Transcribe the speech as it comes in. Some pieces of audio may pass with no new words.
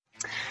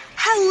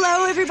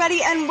Hello,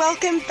 everybody, and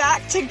welcome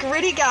back to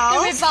Gritty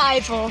Gals.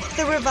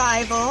 The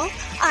Revival.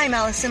 I'm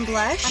Alison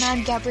Blush. And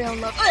I'm Gabrielle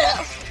Love.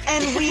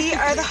 And we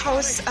are the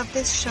hosts of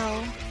this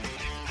show.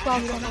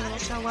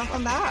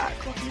 Welcome back.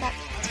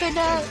 It's been,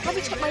 let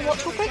me check my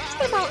watch real quick. It's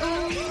been about,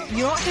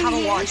 You don't have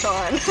a watch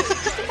on.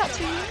 It's been about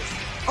 2 years.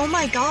 Oh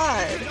my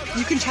god.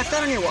 You can check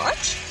that on your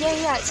watch?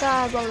 Yeah, it's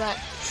a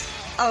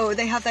Rolex. Oh,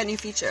 they have that new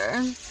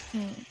feature.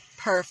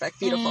 Perfect.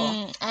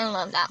 Beautiful. I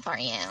love that for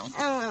you.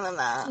 I love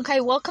that.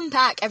 Okay, welcome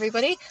back,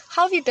 everybody.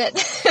 How have you been?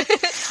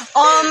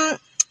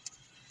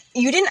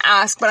 You didn't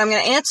ask, but I'm gonna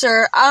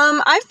answer.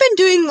 I've been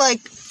doing,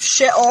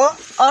 shit all.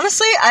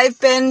 Honestly, I've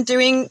been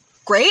doing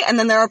great, and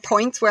then there are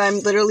points where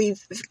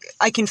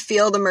I can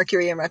feel the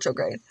Mercury in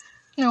retrograde.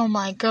 Oh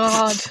my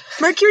god.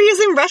 Mercury is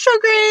in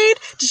retrograde!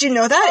 Did you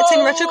know that? It's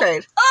in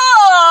retrograde.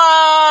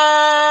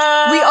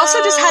 We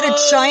also just had a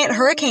giant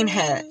hurricane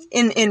hit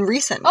in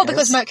recent years.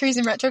 Because Mercury's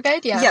in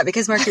retrograde? Yeah. Yeah,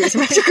 because Mercury's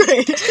in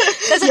retrograde.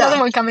 There's another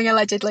one coming,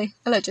 allegedly.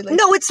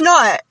 No, it's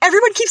not.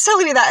 Everyone keeps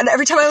telling me that, and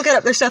every time I look it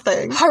up, there's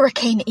nothing.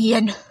 Hurricane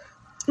Ian.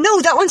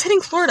 No, that one's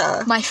hitting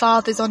Florida. My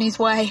father's on his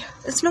way.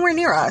 It's nowhere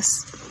near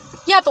us.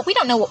 Yeah, but we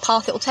don't know what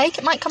path it'll take.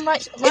 It might come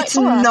right It's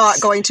for us. not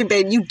going to,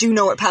 babe. You do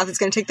know what path it's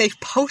going to take. They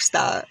post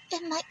that.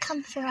 It might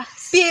come for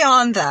us.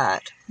 Beyond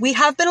that, we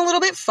have been a little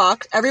bit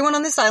fucked. Everyone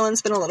on this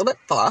island's been a little bit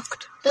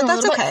fucked. But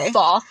that's okay.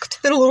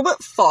 Been a little bit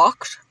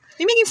fucked. Are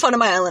you making fun of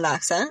my island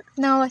accent?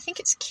 No, I think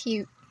it's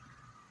cute.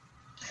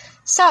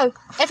 So,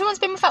 everyone's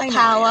been without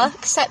power,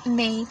 except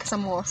me, because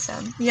I'm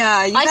awesome.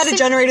 Yeah, you've had a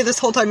generator this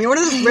whole time. You're one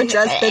of those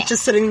rich-ass bitches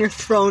sitting in your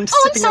throne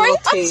sipping a little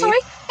tea. I'm sorry.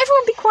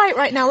 Everyone be quiet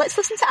right now. Let's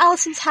listen to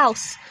Alison's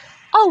house.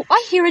 Oh,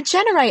 I hear a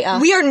generator.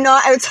 We are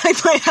not outside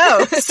my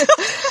house.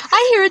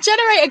 I hear a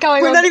generator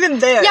going on. We're not even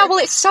there. Yeah, well,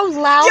 it's so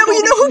loud. Yeah, well,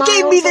 you know who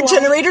gave me the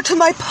generator? To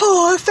my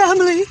poor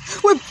family.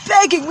 We're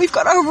begging. We've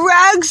got our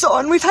rags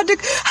on. We've had to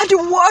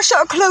wash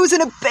our clothes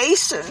in a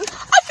basin.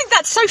 I think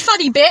that's so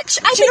funny,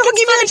 bitch. Do you know who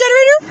gave me the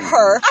generator?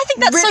 Her. I think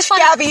that's Rich so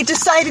funny. Gabby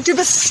decided to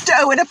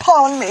bestow it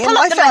upon me and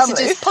my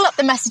family. Pull up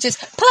the messages.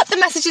 Pull up the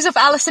messages of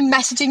Alison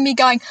messaging me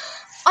going,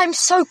 I'm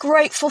so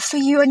grateful for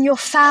you and your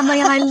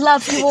family, and I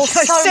love you all so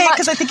much.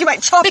 Because I think you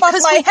might chop off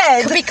my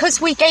head. Because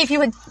we gave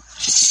you a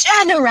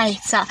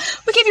generator.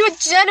 We gave you a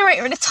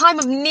generator in a time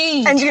of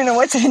need. And you know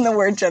what's in the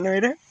word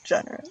generator?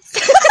 Generous.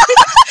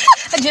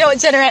 And you know what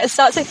generator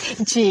starts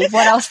with? G.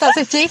 What else starts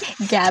with G?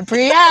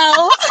 Gabrielle.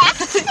 Ow,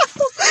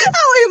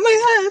 my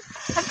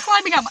head. I'm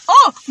climbing up.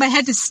 My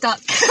head is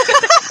stuck.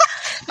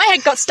 My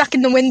head got stuck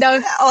in the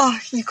window. Oh,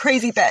 you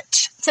crazy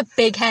bitch. It's a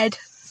big head.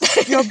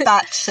 You're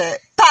batshit.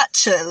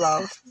 Batshit,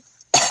 love.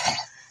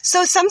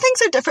 So some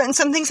things are different and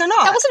some things are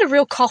not. That wasn't a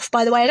real cough,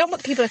 by the way. I don't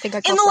want people to think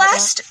I coughed. In the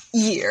last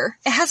year,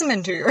 it hasn't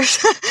been 2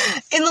 years.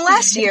 In the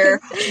last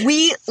year,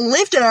 we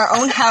lived in our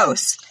own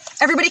house.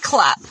 Everybody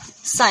clap.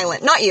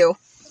 Silent. Not you.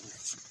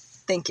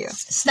 Thank you.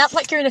 Snap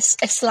like you're in a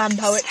slam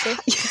poetry.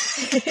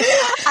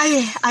 I'm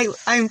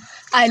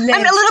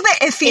a little bit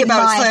iffy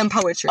about slam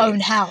poetry. Own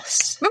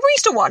house. Remember we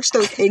used to watch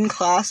those in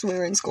class when we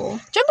were in school?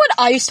 Do you remember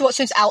when I used to watch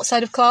those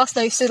outside of class?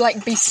 They used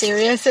to be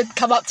serious and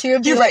come up to you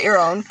and be write your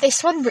own.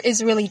 This one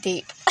is really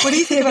deep. What do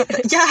you think about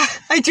that? Yeah,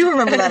 I do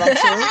remember that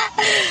actually.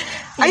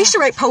 Yeah. I used to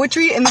write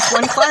poetry in this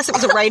one class. It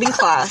was a writing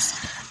class.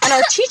 And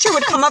our teacher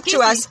would come up to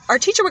us. Our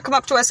teacher would come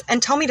up to us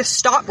and tell me to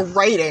stop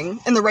writing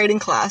in the writing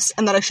class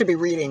and that I should be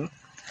reading.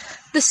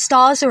 The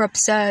stars are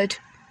absurd.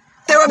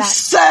 They're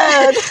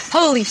absurd.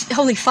 Holy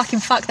fucking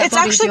fuck! That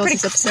body of yours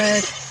is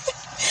absurd.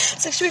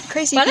 It's actually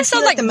crazy. Why do I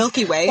sound like the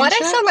Milky Way? Why do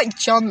I sound like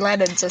John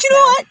Lennon? Do you know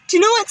what? Do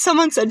you know what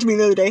someone said to me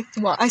the other day?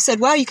 What? I said,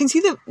 "Wow, you can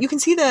see the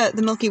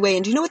Milky Way."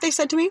 And do you know what they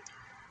said to me?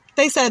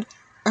 They said,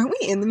 "Aren't we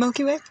in the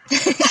Milky Way?"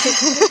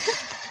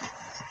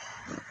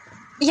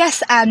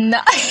 Yes, and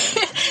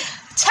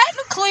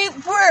technically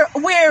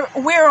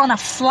we're on a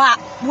flat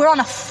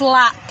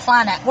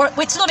planet.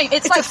 It's not even.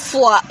 It's like a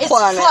flat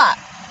planet. It's flat.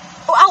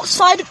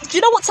 Outside, do you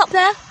know what's up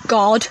there?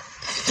 God.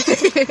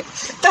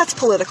 That's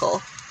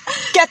political.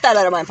 Get that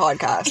out of my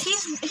podcast.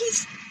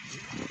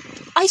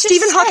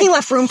 Stephen Hawking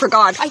left room for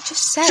God. I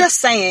just said. Just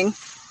saying.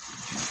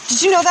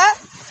 Did you know that?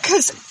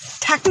 Because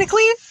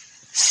technically,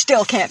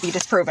 still can't be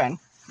disproven.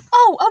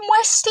 Oh, and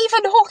where's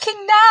Stephen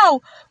Hawking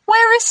now?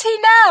 Where is he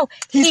now?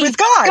 He's with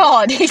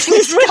God. He's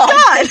with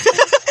God.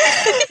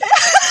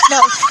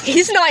 No,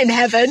 he's not in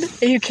heaven.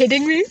 Are you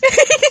kidding me?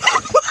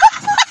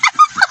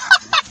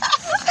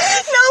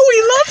 No, we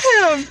love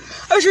him.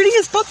 I was reading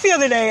his book the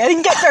other day. I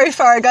didn't get very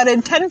far. I got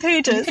in 10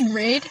 pages. You can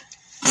read.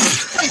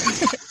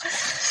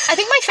 I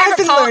think my favourite I've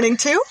been learning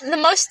too. The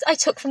most I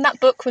took from that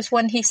book was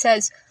when he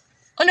says,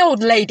 an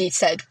old lady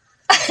said,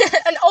 you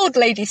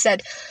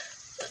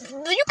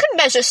can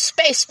measure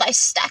space by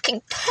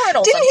stacking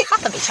turtles on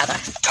top of each other.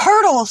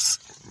 Turtles!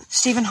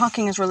 Stephen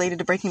Hawking is related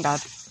to Breaking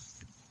Bad.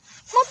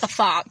 What the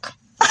fuck?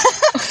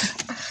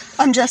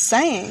 I'm just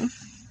saying.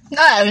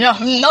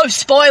 No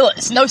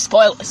spoilers. No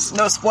spoilers.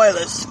 No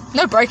spoilers.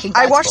 No Breaking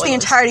Bad I watched spoilers. the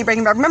entirety of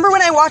Breaking Bad. Remember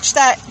when I watched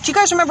that? Do you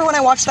guys remember when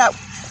I watched that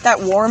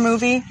that war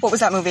movie. What was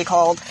that movie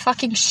called?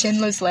 Fucking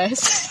Schindler's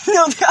List.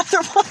 No, the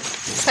other one.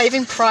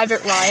 Saving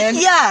Private Ryan.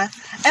 Yeah.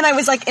 And I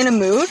was like in a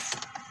mood.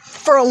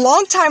 For a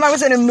long time, I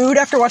was in a mood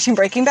after watching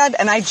Breaking Bad,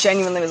 and I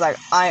genuinely was like,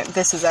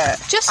 this is it.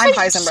 Just I'm so,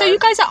 Heisenberg. so you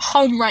guys at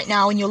home right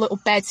now in your little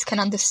beds can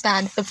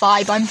understand the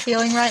vibe I'm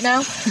feeling right now.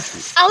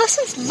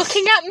 Alison's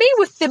looking at me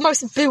with the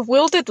most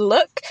bewildered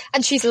look,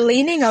 and she's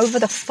leaning over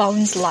the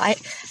phone's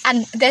light,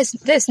 and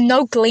there's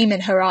no gleam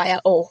in her eye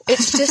at all.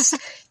 It's just,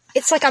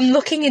 it's like I'm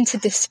looking into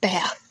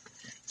despair.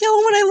 Yeah,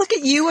 well, when I look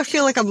at you, I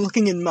feel like I'm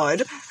looking in mud.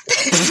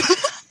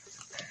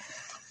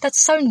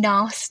 That's so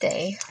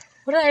nasty.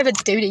 What did I ever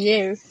do to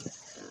you?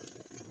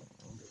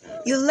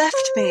 You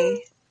left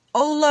me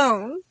all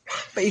alone.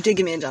 But you did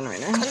give me a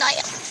generator. Can I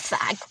have a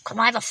fag? Can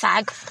I have a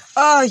fag?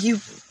 Oh, you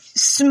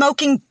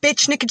smoking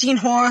bitch nicotine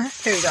whore.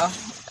 Here you go.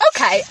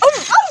 Okay.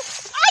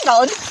 Hang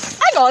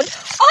on.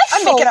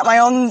 I'm making up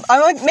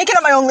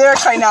my own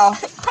lyrics right now.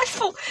 I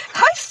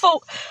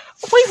thought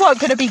we weren't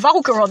going to be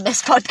vulgar on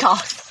this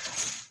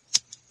podcast.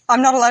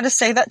 I'm not allowed to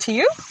say that to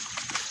you?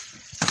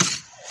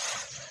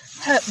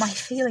 Hurt my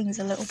feelings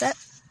a little bit.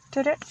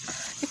 Did it?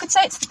 You could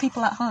say it to the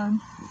people at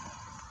home.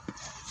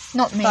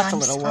 Not me, That's I'm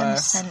a little I'm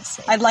worse.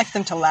 sensitive. I'd like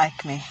them to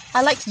like me.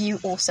 I like you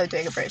also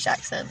doing a British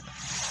accent.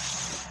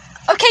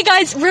 Okay,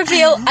 guys,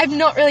 reveal. I'm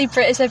not really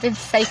British. I've been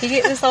faking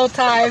it this whole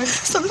time.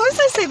 Sometimes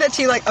I say that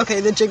to you like,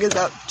 okay, the jig is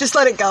up. Just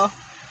let it go.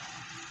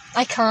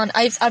 I can't.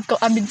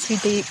 I'm in too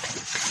deep.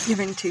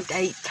 You're in too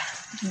deep.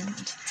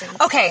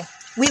 Okay,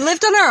 we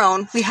lived on our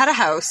own. We had a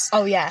house.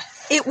 Oh, yeah.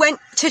 It went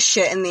to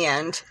shit in the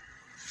end.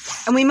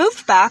 And we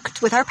moved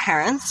back with our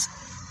parents.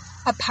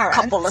 A parrot.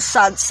 Couple of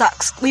sad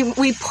sacks. We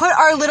put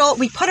our little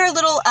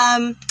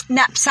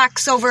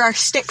knapsacks over our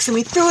sticks and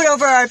we threw it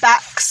over our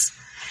backs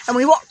and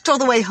we walked all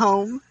the way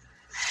home.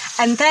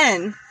 And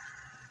then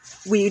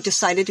we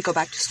decided to go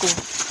back to school.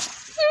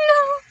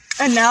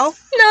 No. And now?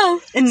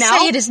 No. And now?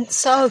 Say it isn't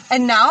so.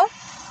 And now?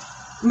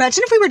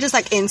 Imagine if we were just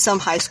like in some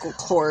high school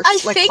course,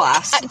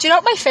 class. Do you know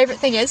what my favourite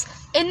thing is?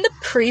 In the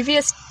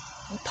previous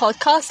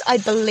podcast, I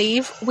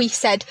believe we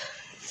said,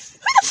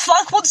 who the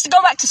fuck wants to go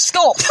back to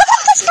school?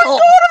 School.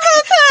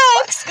 About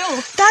that. Fuck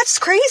school. That's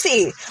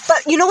crazy.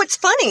 But you know what's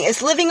funny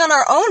is living on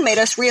our own made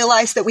us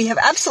realize that we have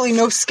absolutely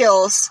no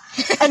skills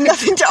and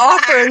nothing to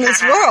offer in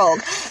this world.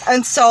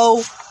 And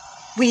so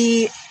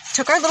we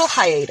took our little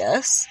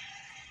hiatus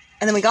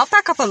and then we got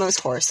back up on those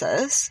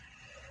horses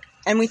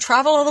and we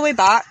traveled all the way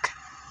back.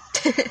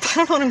 I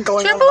don't know what I'm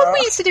going Do you on remember when about. we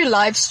used to do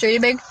live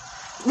streaming?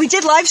 We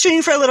did live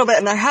streaming for a little bit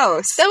in our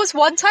house. There was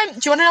one time, do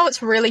you want to know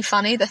what's really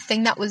funny? The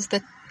thing that was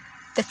the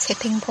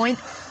tipping point.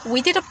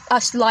 We did a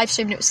live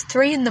stream and it was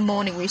 3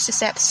 a.m. We used to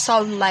stay up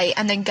so late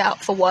and then get up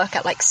for work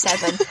at like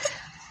 7.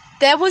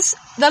 There was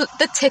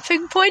the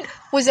tipping point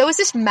was there was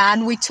this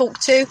man we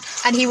talked to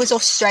and he was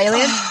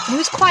Australian and he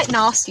was quite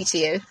nasty to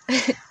you.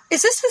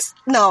 Is this?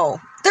 No.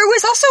 There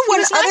was also one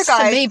He was other nice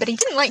guy. to me, but he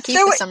didn't like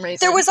you for some reason.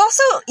 There was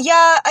also,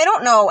 yeah, I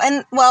don't know.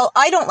 And, well,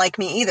 I don't like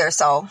me either,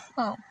 so.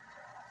 Oh.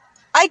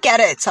 I get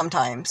it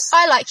sometimes.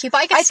 I like you, but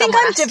I guess I think someone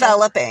I'm has to.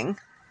 developing.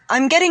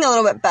 I'm getting a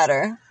little bit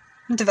better.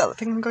 I'm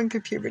developing. I'm going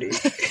through puberty.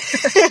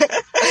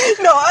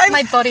 No,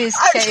 My body is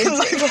changing.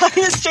 My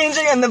body is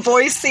changing, and the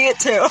boys see it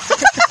too.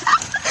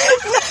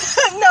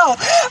 No,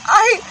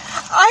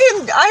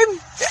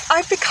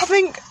 I'm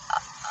becoming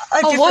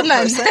a different woman.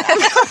 person. I'm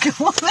becoming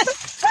a woman.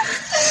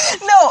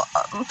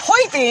 No,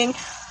 point being,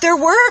 there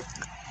were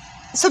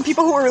some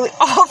people who were really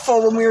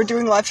awful when we were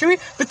doing live streaming,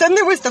 but then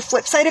there was the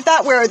flip side of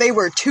that where they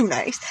were too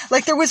nice.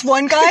 Like, there was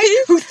one guy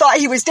who thought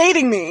he was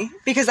dating me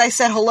because I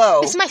said hello.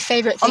 It's my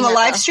favourite thing On the ever.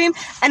 live stream,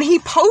 and he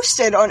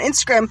posted on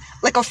Instagram,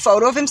 like, a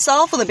photo of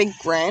himself with a big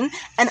grin,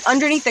 and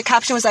underneath the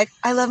caption was like,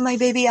 I love my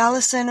baby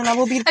Allison, and I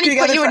will be And he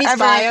together put you in forever. his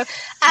bio. And,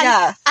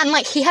 Yeah. and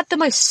like, he had the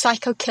most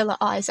psycho killer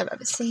eyes I've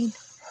ever seen.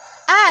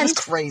 And It was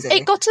crazy.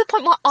 it got to the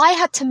point where I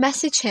had to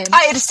message him.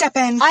 I had to step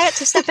in. I had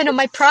to step in on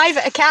my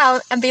private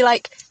account and be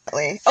like,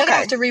 Okay. I'm gonna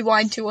have to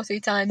rewind 2 or 3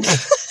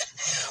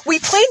 times. We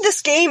played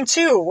this game,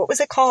 too. What was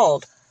it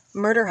called?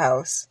 Murder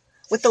House.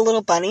 With the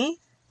little bunny.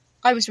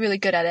 I was really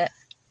good at it.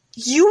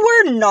 You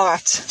were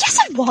not. Yes,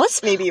 I was.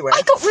 Maybe you were.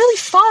 I got really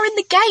far in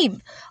the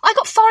game. I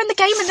got far in the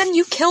game and then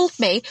you killed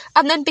me.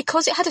 And then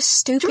because it had a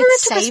stupid Do you remember it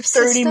save took us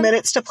 30 system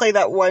minutes to play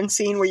that one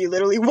scene where you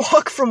literally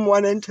walk from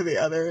one end to the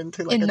other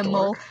into like in a the door?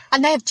 mall.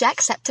 And they have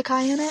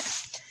Jacksepticeye in it.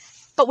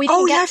 But we didn't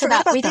Oh, yeah, I get to forgot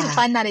that. about We didn't that.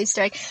 find that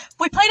Easter egg.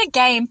 We played a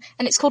game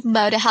and it's called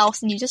Murder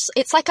House and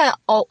it's like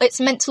it's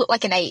meant to look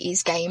like an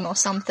 80s game or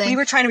something. We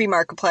were trying to be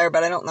Markiplier,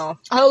 but I don't know.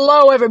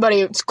 Hello everybody,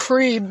 it's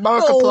Creed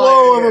Markiplier.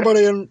 Hello,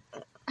 everybody, and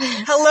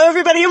hello,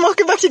 everybody, and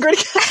welcome back to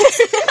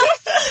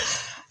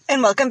Grittycast.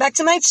 And welcome back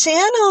to my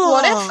channel.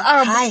 What if,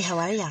 Hi, how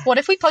are ya? What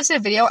if we posted a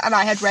video and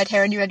I had red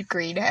hair and you had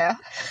green hair?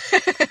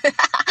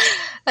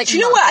 Like, Do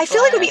you know what? I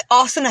feel like it would be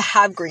awesome to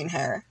have green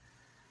hair.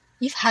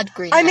 You've had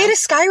green I hair. made a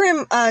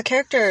Skyrim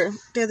character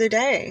the other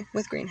day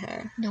with green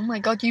hair. Oh my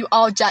god, you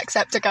are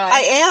Jacksepticeye. I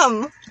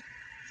am. Red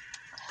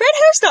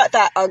hair's not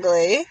that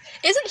ugly.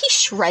 Isn't he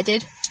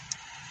shredded?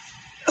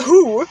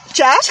 Who?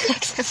 Jack?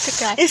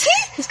 Jacksepticeye. Is he?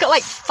 He's got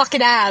like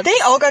fucking abs. They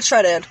all got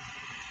shredded.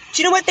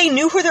 Do you know what? They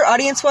knew who their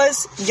audience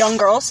was? Young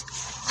girls.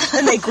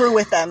 And they grew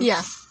with them.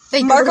 Yeah.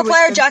 They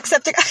Markiplier,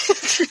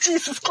 Jacksepticeye...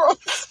 Jesus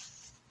Christ.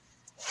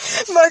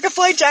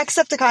 Markiplier,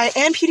 Jacksepticeye,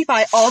 and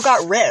PewDiePie all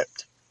got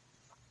ripped.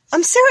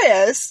 I'm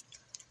serious.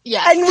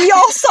 Yeah. And we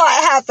all saw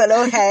it happen,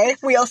 okay?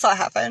 We all saw it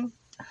happen.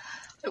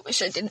 I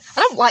wish I didn't.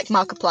 I don't like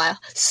Markiplier.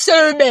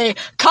 Sue me.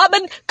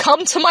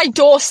 Come to my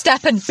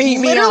doorstep and beat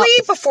me up. Literally,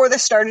 before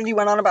this started, you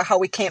went on about how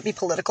we can't be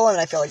political, and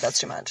I feel like that's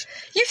too much.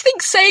 You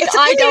think saying It's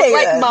I don't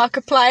like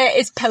opinionated. Markiplier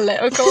is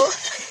political?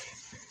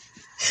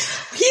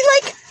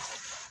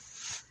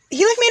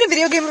 He made a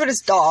video game about his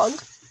dog.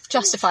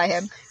 Justify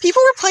him.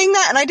 People were playing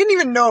that, and I didn't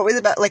even know it was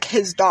about, like,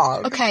 his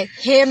dog. Okay,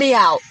 hear me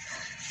out.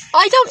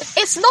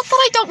 It's not that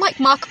I don't like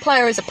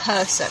Markiplier as a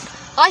person.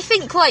 I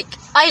think, like,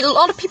 a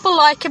lot of people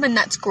like him and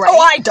that's great. Oh,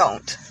 I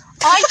don't.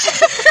 I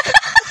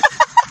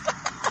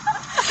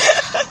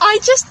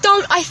just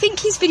don't. I think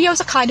his videos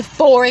are kind of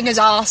boring as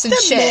arse and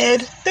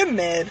shit. They're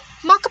mid.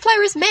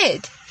 Markiplier is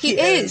mid. He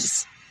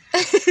is.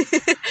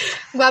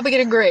 Glad we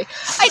can agree.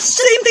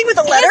 Same thing with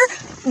the letter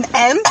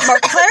M.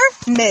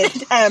 Markiplier, mid.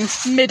 M.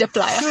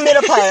 Midiplier.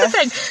 Midiplier. Here's the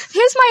thing.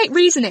 Here's my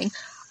reasoning.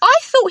 I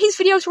thought his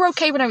videos were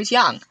okay when I was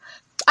young.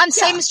 And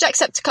same as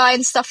Jacksepticeye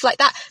and stuff like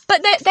that.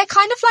 But they're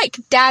kind of like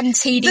Dan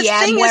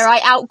TDM, where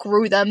I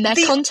outgrew them. Their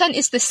content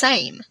is the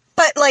same.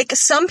 But, like,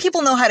 some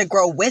people know how to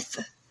grow with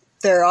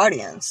their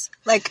audience.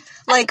 Like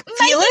Maybe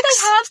Felix.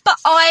 they have, but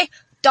I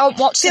don't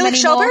watch them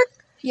Felix anymore. Shelburne?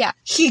 Yeah.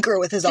 He grew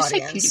with his Just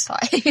audience. say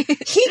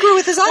PewDiePie. He grew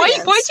with his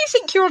audience. Why do you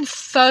think you're on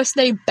first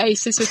name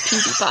basis with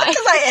PewDiePie?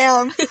 Because I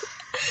am.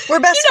 We're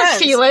best You know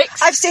friends.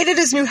 Felix. I've stayed at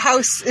his new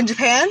house in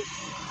Japan.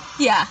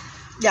 Yeah.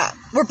 Yeah.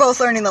 We're both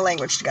learning the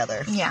language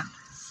together. Yeah.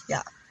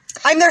 Yeah.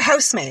 I'm their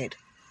housemaid.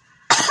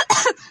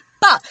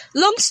 But,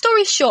 long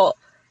story short,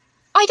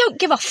 I don't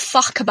give a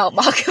fuck about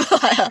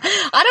Markiplier.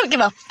 I don't give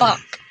a fuck.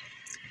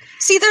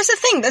 See, there's a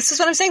thing. This is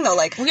what I'm saying, though.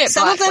 Like, We'll get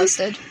some of them...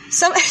 blacklisted.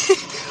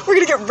 We're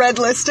gonna get red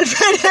listed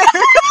right now.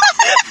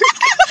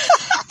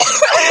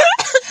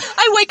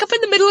 I wake up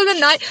in the middle of the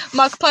night,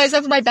 Markiplier's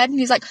over my bed, and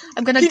he's like,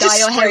 I'm gonna He dye just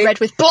your hair sprayed- red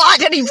with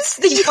blood, and he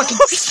fucking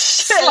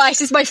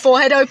slices my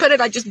forehead open,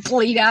 and I just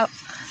bleed out.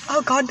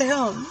 Oh,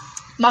 goddamn.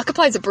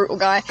 Markiplier's a brutal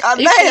guy. God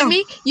Are you damn. kidding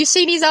me? You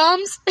seen his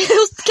arms?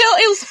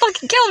 He'll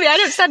fucking kill me. I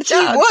don't stand a He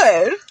chance.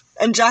 would.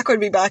 And Jack would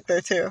be back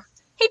there, too.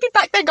 He'd be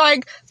back there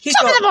going, He's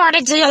top of going- the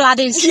morning to you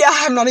laddies. Yeah,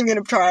 I'm not even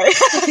gonna try.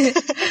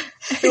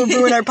 It would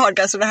ruin our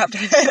podcast when I have to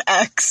hit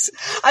X.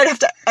 I'd have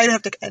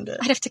to end it.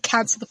 I'd have to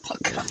cancel the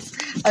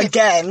podcast.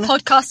 Again.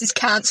 Podcast is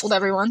cancelled,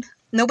 everyone.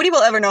 Nobody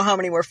will ever know how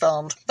many were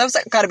filmed. That was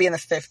gotta be in the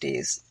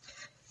 50s.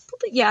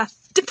 Yeah.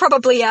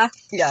 Probably, yeah.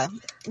 Yeah.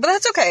 But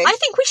that's okay. I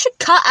think we should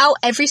cut out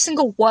every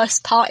single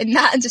worst part in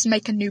that and just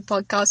make a new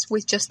podcast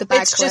with just the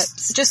bad It's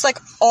clips. just like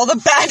all the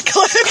bad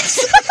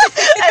clips.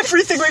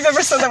 Everything we've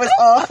ever said that was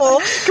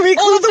awful. Can we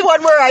include the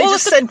one where I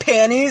just said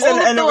panties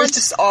and it was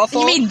just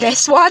awful? You mean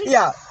this one?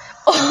 Yeah.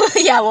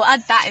 Yeah, we'll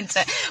add that into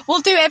it. We'll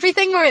do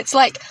everything where it's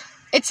like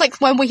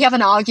when we have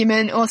an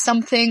argument or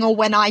something, or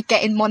when I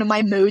get in one of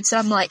my moods,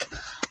 I'm like,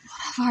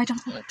 whatever, I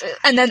don't want to do it.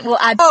 And then we'll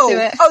add to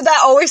it. Oh, that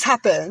always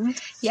happened.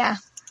 Yeah.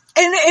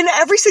 In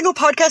every single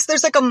podcast,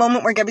 there's like a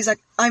moment where Gabby's like,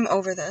 I'm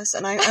over this,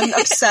 and I'm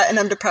upset, and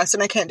I'm depressed,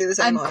 and I can't do this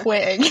I'm anymore.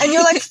 quitting. And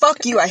you're like,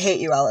 fuck you, I hate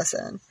you,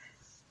 Allison.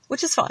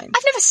 Which is fine.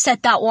 I've never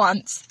said that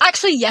once.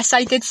 Actually, yes,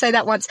 I did say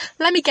that once.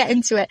 Let me get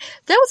into it.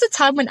 There was a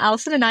time when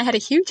Alison and I had a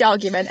huge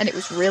argument, and it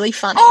was really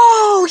funny.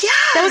 Oh, yeah!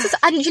 There was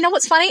and you know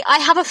what's funny? I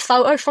have a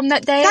photo from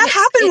that day. That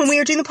happened when we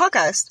were doing the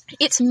podcast.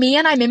 It's me,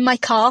 and I'm in my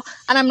car,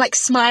 and I'm like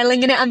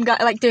smiling in it. I'm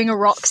like doing a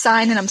rock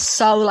sign, and I'm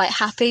so like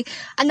happy.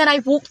 And then I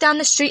walked down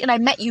the street, and I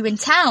met you in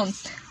town.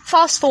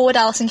 Fast forward,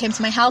 Alison came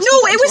to my house. No,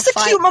 it was the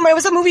cute moment. It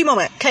was a movie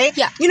moment, okay?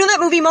 Yeah. You know that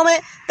movie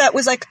moment that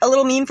was like a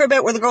little meme for a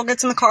bit where the girl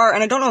gets in the car,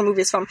 and I don't know what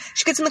movie it's from.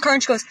 She gets in the car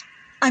and she goes,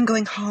 I'm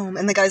going home.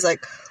 And the guy's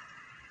like,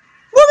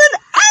 well then,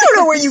 I don't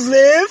know where you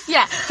live.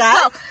 Yeah.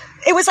 That? Well,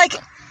 it was like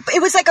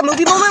a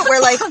movie moment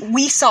where like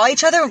we saw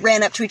each other,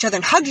 ran up to each other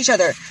and hugged each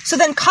other. So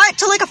then cut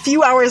to like a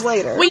few hours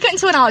later. We got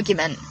into an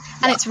argument.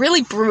 And it's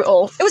really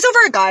brutal. It was over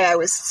a guy I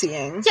was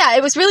seeing. Yeah,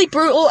 it was really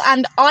brutal,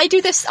 and I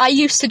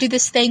used to do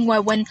this thing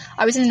where when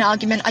I was in an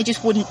argument, I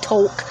just wouldn't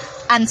talk.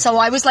 And so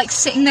I was like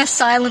sitting there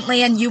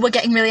silently, and you were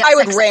getting really upset. I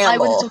would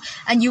ramble.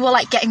 And you were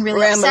like getting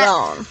really Ramble upset.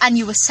 on. And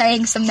you were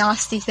saying some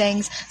nasty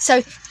things.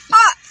 So,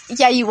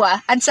 yeah, you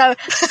were. And so,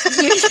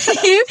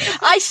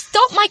 I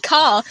stopped my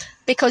car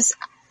because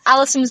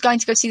Alison was going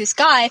to go see this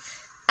guy.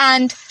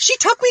 And she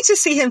took me to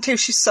see him too.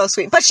 She's so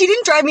sweet. But she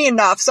didn't drive me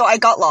enough, so I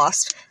got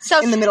lost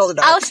in the middle of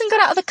the dark. Alison got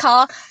out of the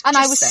car, and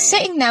I was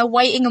sitting there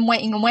waiting and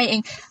waiting and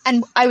waiting.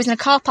 And I was in a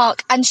car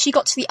park, and she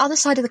got to the other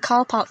side of the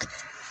car park.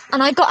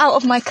 And I got out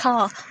of my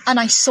car, and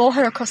I saw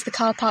her across the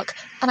ar park.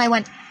 And I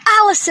went,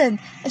 Alison!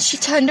 And she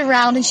turned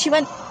around, and she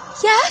went,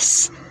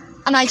 yes!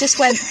 And I just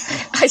went,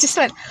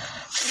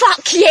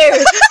 fuck you!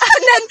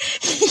 And then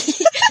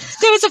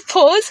there was a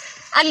pause,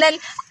 and then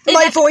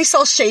my voice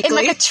all shakily. In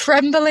like a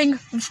trembling,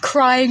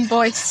 crying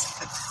voice.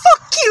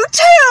 Fuck you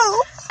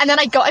too! And then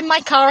I got in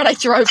my car and I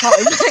drove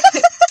home.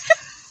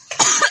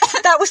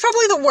 That was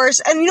probably the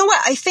worst. And you know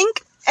what? I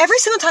think every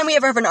single time we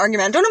ever have an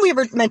argument, I don't know if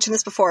we ever mentioned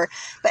this before,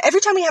 but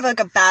every time we have, like,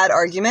 a bad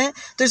argument,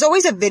 there's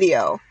always a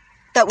video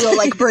that we'll,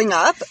 like, bring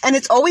up, and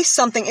it's always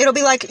something. It'll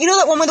be like, you know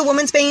that one where the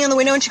woman's banging on the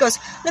window and she goes,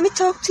 let me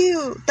talk to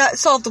you? That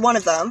solved one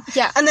of them.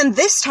 Yeah. And then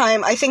this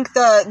time, I think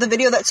the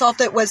video that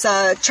solved it was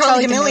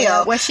Charli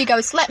D'Amelio. Where she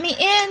goes, let me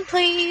in,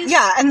 please.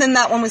 Yeah, and then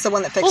that one was the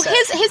one that fixed it.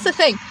 Well, here's the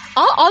thing.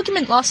 Our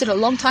argument lasted a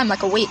long time,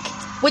 like a week.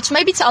 Which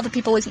maybe to other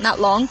people isn't that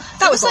long.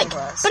 That was long like, for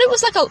us. But it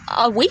was like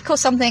a week or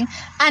something.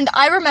 And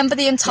I remember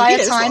the entire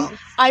time. Long.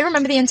 I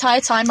remember the entire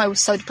time I was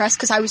so depressed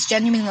because I was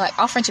genuinely like,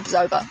 our friendship is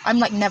over. I'm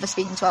like never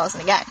speaking to Alison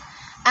again.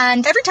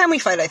 And every time we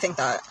fight, I think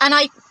that. And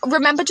I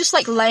remember just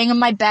like laying on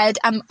my bed,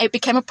 and it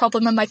became a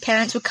problem, and my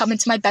parents would come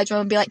into my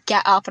bedroom and be like,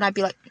 get up, and I'd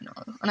be like, no,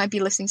 and I'd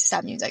be listening to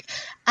sad music.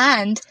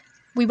 And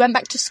we went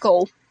back to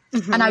school,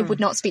 and I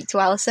would not speak to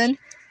Alison.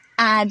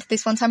 And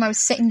this one time I was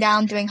sitting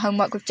down doing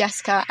homework with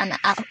Jessica,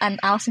 and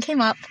Alison came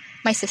up,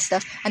 my sister,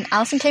 and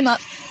Alison came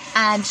up,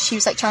 and she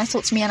was like trying to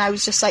talk to me, and I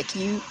was just like,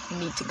 you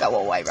need to go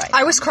away right now.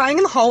 I was crying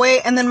in the hallway,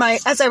 and then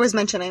as I was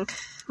mentioning,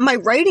 my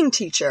writing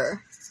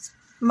teacher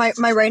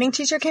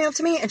came up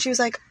to me, and she was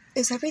like,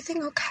 is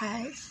everything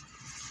okay?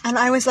 And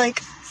I was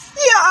like,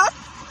 yeah!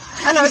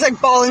 And I was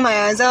like bawling my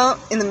eyes out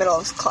in the middle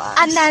of class.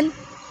 And then,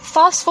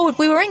 fast forward,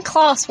 we were in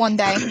class one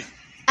day,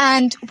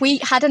 and we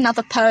had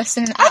another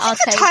person at our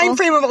table. The time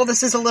frame of all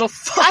this is a little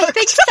fucked. I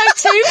think so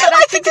too, but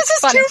I think this it's is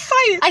funny. 2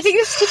 fights. I think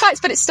this is 2 fights,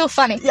 but it's still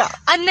funny. Yeah.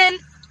 And then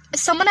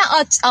someone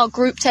at our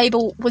group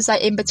table was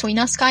like in between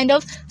us, kind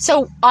of.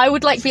 So I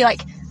would like be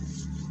like,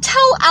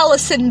 tell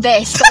Alison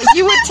this. Like,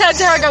 you would turn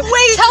to her and go,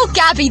 wait, tell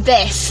Gabby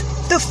this.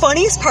 The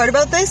funniest part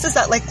about this is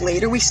that, like,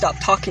 later we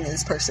stopped talking to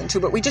this person too,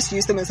 but we just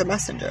used them as a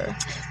messenger.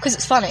 Because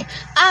it's funny.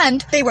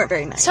 And they weren't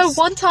very nice. So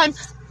one time,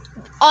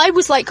 I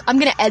was like, I'm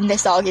going to end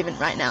this argument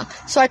right now.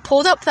 So I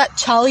pulled up that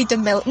Charli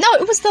D'Amelio. No,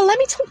 it was the Let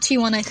Me Talk to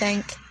You one, I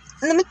think.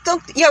 Let me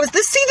talk. Yeah, it was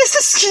this. See, this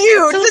is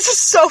skewed. This is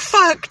so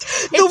fucked.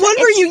 The one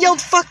where you yelled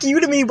 "fuck you"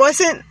 to me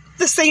wasn't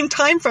the same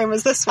time frame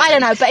as this one. I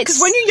don't know, but because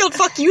when you yelled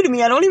 "fuck you" to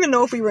me, I don't even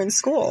know if we were in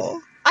school.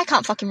 I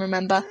can't fucking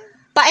remember.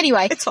 But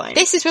anyway, it's fine.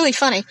 This is really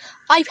funny.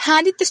 I've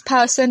handed this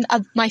person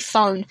my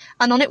phone,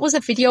 and on it was a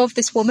video of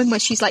this woman where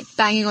she's like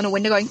banging on a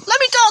window going, let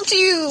me talk to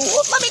you!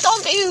 Let me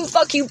talk to you!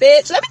 Fuck you,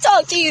 bitch! Let me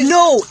talk to you!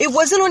 No, it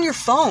wasn't on your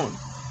phone.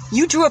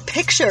 You drew a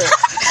picture.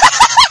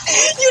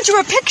 You drew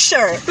a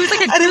picture. It was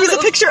like and it was a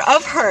picture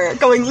of her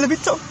going, let me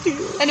talk to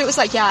you. And it was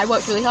like, yeah, I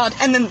worked really hard.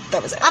 And then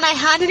that was it. And I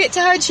handed it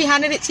to her, and she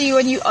handed it to you,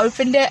 and you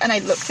opened it, and I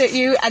looked at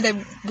you, and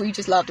then we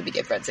just laughed and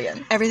became friends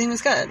again. Everything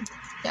was good.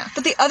 Yeah.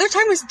 But the other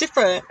time was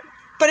different.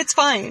 But it's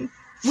fine.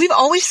 We've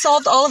always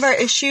solved all of our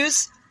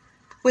issues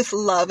with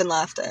love and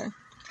laughter.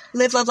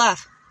 Live, love,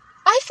 laugh.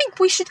 I think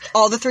we should...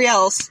 All the 3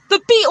 L's.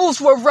 The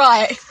Beatles were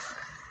right.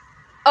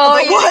 Oh,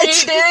 you need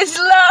is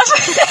love.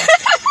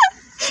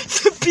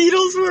 The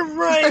Beatles were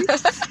right.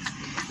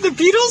 The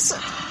Beatles...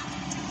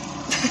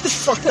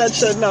 Fuck that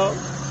shit, no.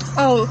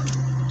 Oh.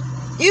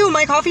 Ew,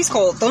 my coffee's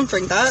cold. Don't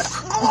drink that.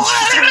 Throw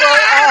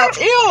up.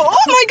 Ew. Oh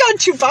my god,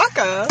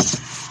 Chewbacca.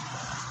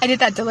 I did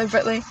that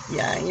deliberately.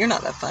 Yeah, you're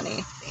not that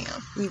funny. Yeah.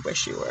 You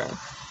wish you were.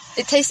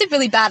 It tasted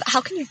really bad.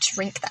 How can you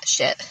drink that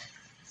shit?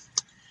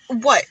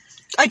 What?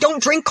 I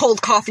don't drink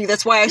cold coffee,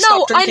 that's why I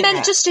stopped drinking it. No, I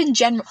meant just in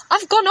general.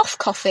 I've gone off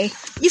coffee.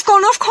 You've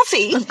gone off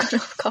coffee? I've gone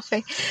off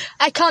coffee.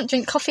 I can't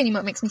drink coffee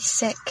anymore, it makes me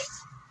sick.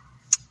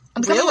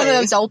 I'm becoming one of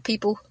those old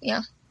people,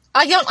 yeah.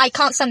 I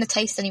can't stand the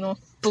taste anymore.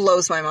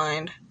 Blows my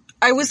mind.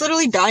 I was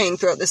literally dying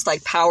throughout this,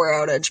 like, power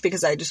outage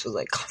because I just was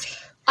like, coffee.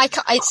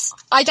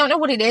 I don't know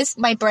what it is.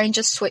 My brain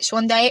just switched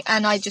one day,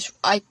 and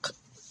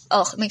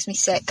it makes me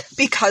sick.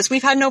 Because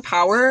we've had no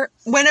power,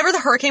 whenever the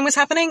hurricane was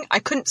happening, I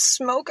couldn't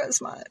smoke as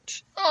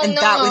much. Oh, and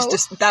no.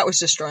 that was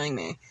destroying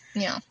me.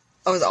 Yeah.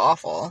 It was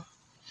awful.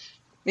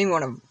 Made me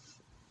want to...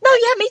 No,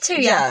 yeah, me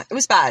too, yeah. It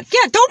was bad.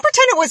 Yeah, don't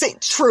pretend it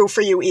wasn't true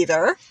for you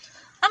either.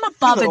 I'm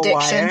above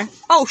addiction. Liar.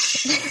 Oh,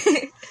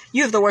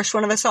 you have the worst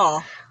one of us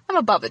all. I'm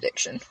above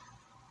addiction.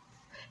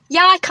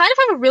 Yeah, I kind of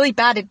have a really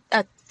bad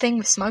thing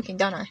with smoking,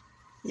 don't I?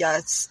 Yeah,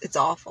 it's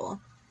awful.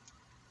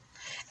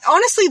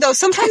 Honestly, though,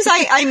 sometimes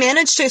I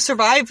manage to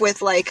survive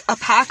with, like, a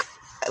pack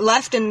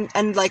left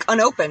and like,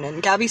 unopened,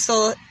 and Gabby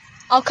still...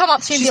 I'll come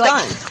up to you and be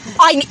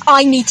like, done.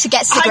 I need to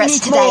get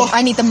cigarettes today. More.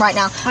 I need them right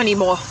now. I need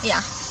more. Yeah.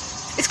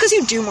 It's because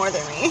you do more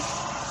than me.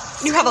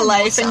 You have a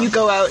life, and you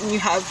go out, and you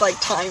have,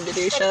 like, time to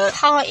do shit. I'm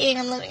partying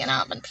and living it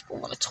up, and people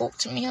want to talk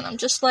to me, and I'm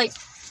just like...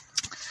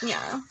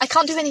 Yeah. I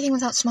can't do anything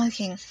without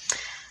smoking.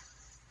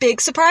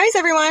 Big surprise,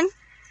 everyone.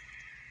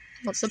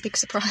 What's the big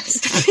surprise?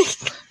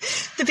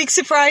 The big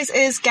surprise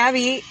is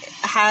Gabby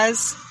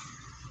has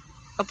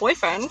a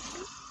boyfriend.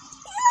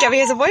 Gabby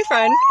has a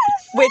boyfriend,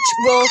 which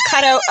will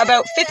cut out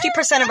about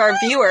 50% of our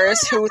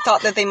viewers who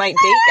thought that they might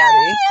date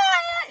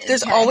Gabby.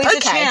 There's always a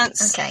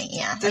chance. Okay,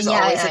 yeah. There's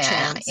always a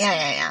chance.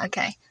 Yeah,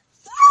 okay.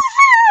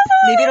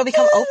 Maybe it'll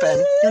become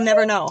open. You'll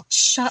never know.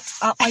 Shut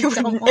up, I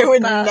don't want It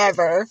would that.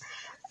 never.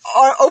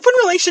 open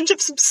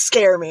relationships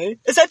scare me.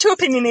 Is that too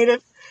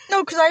opinionated?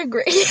 No, because I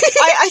agree.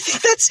 I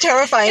think that's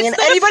terrifying. And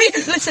anybody...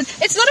 Listen,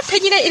 it's not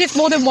opinionated if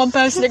more than one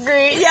person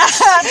agrees. Yeah.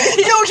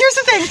 No, here's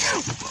the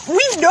thing.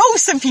 We know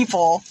some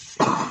people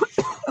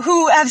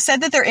who have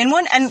said that they're in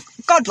one, and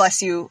God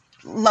bless you,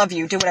 love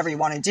you, do whatever you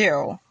want to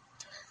do.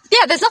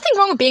 Yeah, there's nothing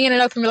wrong with being in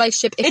an open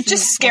relationship. If it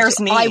just scares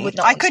me. I would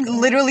not. I could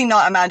literally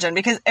not imagine,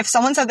 because if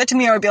someone said that to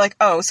me, I would be like,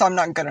 oh, so I'm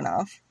not good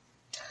enough.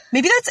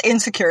 Maybe that's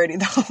insecurity,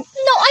 though. No,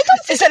 I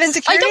don't think Is that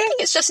insecurity? I don't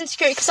think it's just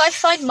insecurity, because I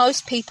find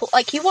most people,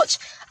 like, you watch,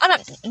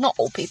 not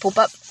all people,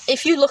 but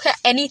if you look at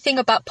anything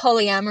about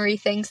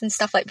polyamory things and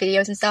stuff, like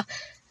videos and stuff,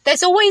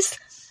 it's always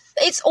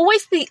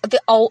the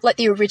old, like,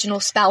 the original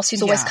spouse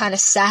who's always kind of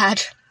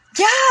sad.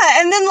 Yeah,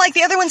 and then, like,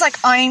 the other one's like,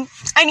 I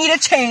need a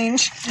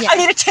change. Yeah. I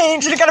need a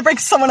change, and I gotta bring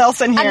someone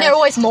else in here. And they're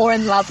always more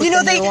in love with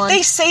the new one.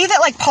 They say that,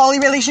 like, poly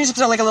relationships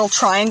are like a little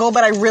triangle,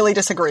 but I really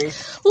disagree.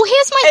 Well,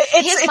 here's my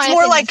It's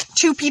more opinion. like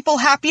two people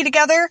happy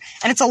together,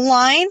 and it's a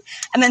line,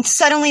 and then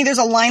suddenly there's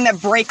a line that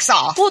breaks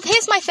off. Well,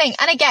 here's my thing,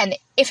 and again,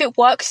 if it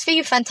works for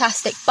you,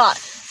 fantastic, but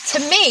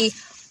to me,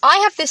 I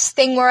have this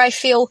thing where I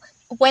feel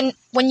when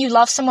you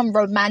love someone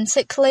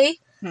romantically,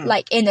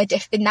 like, in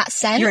that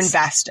sense... You're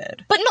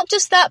invested. But not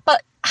just that,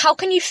 but how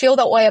can you feel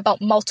that way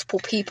about multiple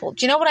people?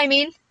 Do you know what I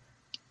mean?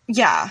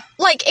 Yeah.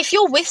 Like, if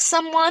you're with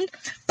someone...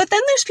 But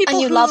then there's people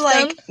and you who, love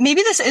like... them.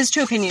 Maybe this is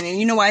too opinionated.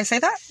 You know why I say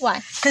that?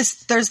 Why?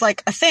 Because there's,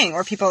 like, a thing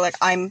where people are like,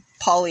 I'm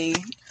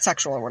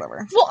polysexual or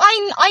whatever. Well,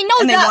 I know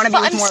And they wanna that, be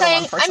but with more than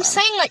one person. I'm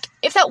saying, like,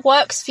 if that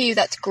works for you,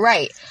 that's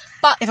great.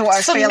 But If it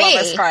works for you,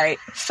 love is great.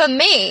 For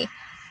me,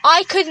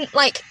 I couldn't,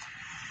 like...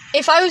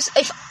 If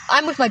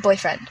I'm with my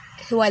boyfriend,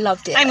 who I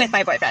love dearly... I'm with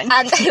my boyfriend.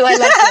 And who I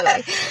love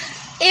dearly.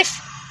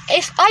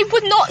 If I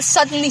would not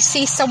suddenly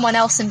see someone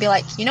else and be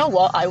like, you know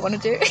what, I want to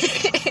do...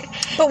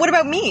 But what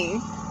about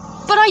me?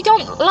 But I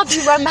don't love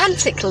you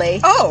romantically.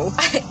 Oh.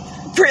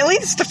 Really?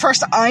 This is the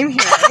first I'm hearing.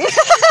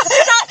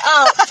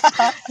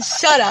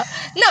 Shut up.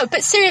 No,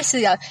 but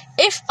seriously though,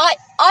 if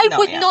I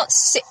would not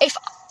see... If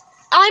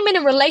I'm in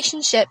a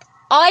relationship,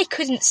 I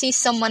couldn't see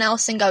someone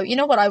else and go, you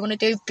know what I want to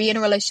do? Be in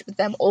a relationship with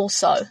them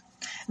also.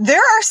 There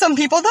are some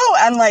people, though,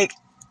 and, like,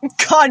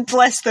 God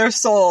bless their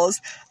souls.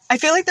 I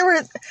feel like there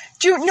were...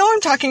 Do you know what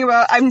I'm talking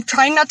about? I'm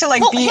trying not to,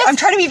 like, I'm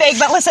trying to be vague,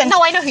 but listen. No,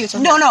 I know who you're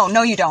talking about.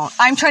 No, you don't.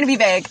 I'm trying to be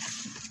vague.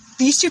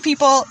 These two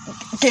people,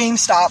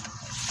 GameStop.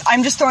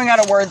 I'm just throwing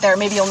out a word there.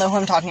 Maybe you'll know who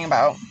I'm talking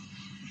about.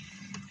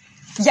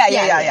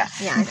 Yeah.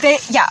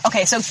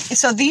 Okay,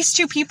 so these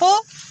two people,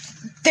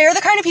 they're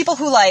the kind of people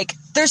who, like...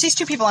 There's these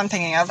two people I'm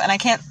thinking of, and I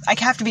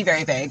have to be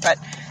very vague, but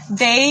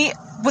they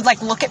would,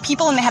 like, look at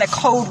people and they had a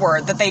code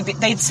word that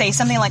they'd say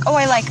something like, oh,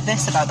 I like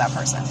this about that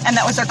person. And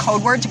that was their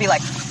code word to be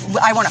like,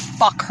 I want to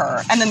fuck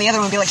her. And then the other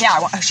one would be like,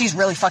 yeah, she's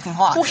really fucking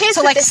hot. Well, here's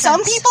so, the like, difference.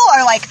 some people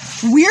are like,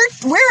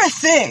 we're a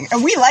thing,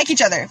 and we like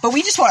each other, but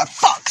we just want to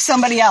fuck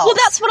somebody else. Well,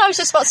 that's what I was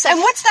just about to say. And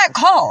what's that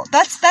called?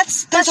 There's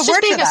That's a just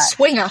word being for that. a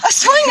swinger. A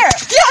swinger!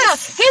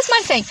 Yes! Here's my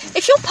thing.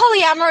 If you're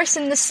polyamorous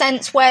in the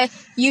sense where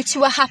you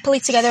two are happily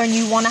together and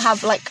you want to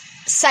have, like,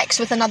 sex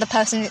with another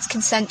person and it's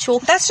consensual,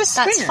 That's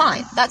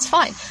fine. That's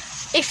fine.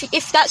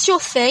 If that's your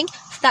thing,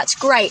 that's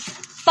great.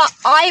 But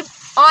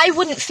I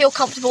wouldn't feel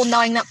comfortable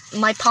knowing that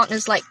my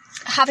partner's, like,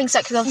 having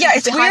sex with other people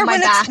it's behind weird my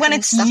back when and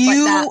it's stuff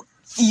you. like that.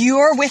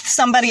 You're with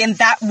somebody and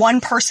that one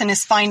person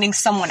is finding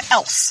someone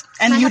else,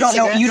 and I you have don't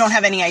know. cigarettes. You don't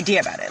have any idea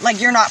about it.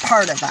 Like, you're not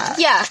part of that.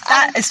 Yeah,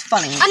 that is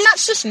funny. And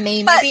that's just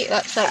me. But Maybe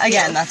that's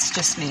again, that's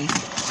just me.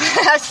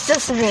 that's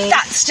just me.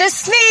 That's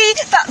just me.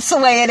 That's the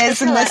way it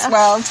is in this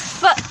world.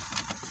 But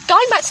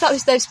going back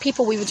to those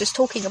people we were just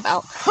talking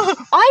about,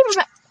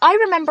 I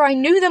remember I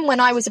knew them when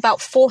I was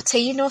about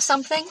 14 or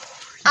something,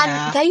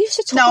 and they used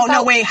to talk about...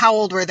 No, wait, how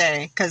old were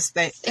they? Because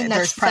in their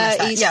there's premise 30s,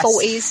 that. Yes.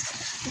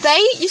 40s.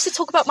 They used to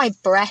talk about my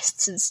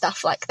breasts and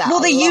stuff like that.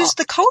 Well, they a lot. used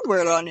the code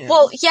word on you.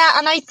 Well, yeah,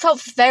 and I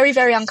felt very,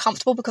 very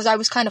uncomfortable because I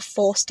was kind of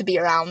forced to be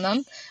around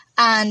them,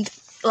 and,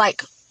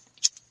 like...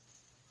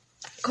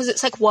 Because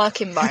it's like work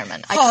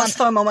environment. I Pause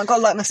for a moment. Go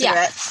light my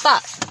cigarette.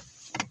 But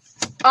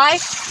I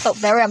felt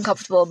very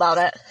uncomfortable about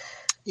it.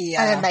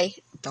 Yeah. And then they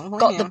Don't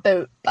got the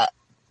boot, but...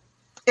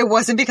 It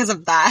wasn't because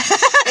of that.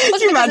 It wasn't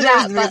Can you imagine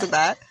because of it was that, because of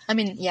that? I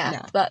mean, yeah,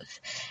 No. but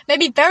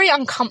maybe very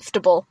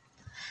uncomfortable.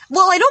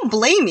 Well, I don't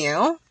blame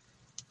you.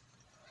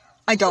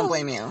 I don't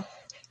blame you.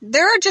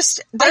 There are just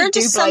some blame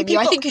you. people...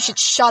 I think you should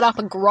shut up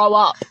and grow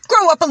up.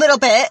 Grow up a little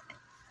bit.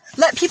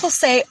 Let people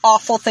say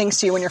awful things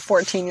to you when you're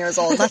 14 years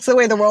old. That's the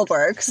way the world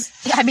works.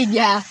 I mean,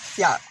 yeah.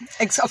 Yeah,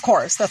 of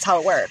course, that's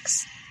how it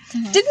works.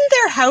 Mm-hmm. Didn't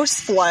their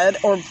house flood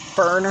or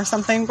burn or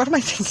something? What am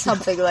I thinking?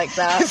 Something like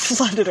that. It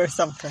flooded or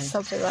something.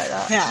 Something like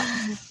that.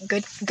 Yeah.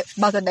 Good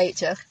Mother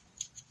Nature.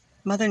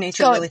 Mother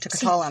Nature really took a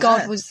toll on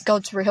us.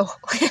 God's real.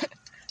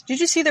 Did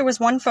you see there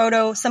was one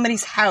photo,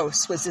 somebody's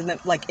house was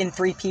in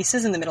 3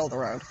 pieces in the middle of the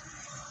road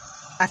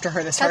after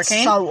this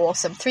hurricane? That's so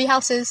awesome. 3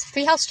 houses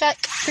check.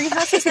 3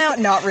 houses now?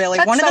 Not really.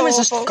 That's one of them is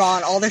awful. just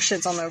gone. All their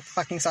shit's on the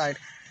fucking side.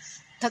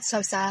 That's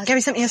so sad.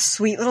 Gabby sent me a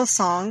sweet little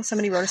song.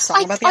 Somebody wrote a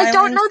song about the island. I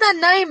don't know their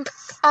name.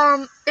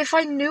 If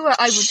I knew it,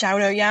 I would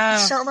shout out, yeah.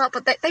 shout them out.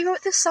 But they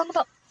wrote this song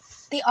about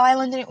the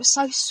island, and it was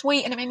so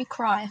sweet, and it made me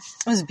cry.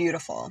 It was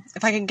beautiful.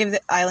 If I could give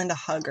the island a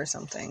hug or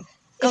something.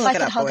 Go If look I it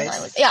could up, hug boys. an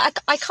island. Yeah,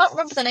 I can't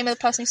remember the name of the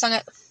person who sung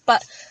it,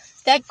 but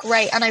they're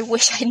great, and I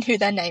wish I knew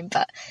their name,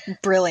 but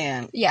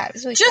Brilliant. yeah, it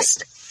was really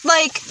Just,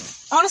 like,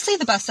 honestly,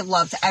 the best of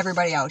love to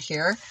everybody out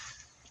here.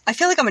 I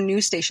feel like I'm a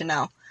news station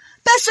now.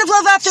 Best of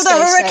love after the Stay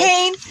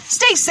hurricane.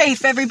 Stay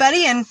safe,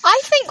 everybody. And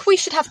I think we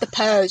should have the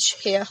purge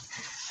here.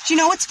 do you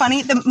know what's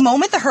funny? The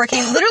moment the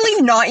hurricane,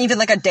 literally not even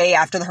like a day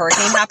after the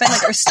hurricane happened,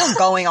 like it was still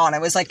going on.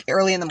 It was like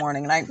early in the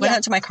morning, and I went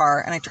out to my car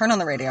and I turned on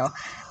the radio,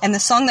 and the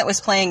song that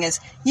was playing is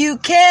 "You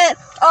Can't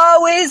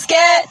Always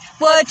Get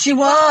What You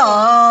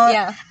Want."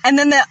 Yeah. And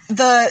then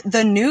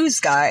the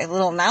news guy,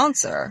 little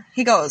announcer,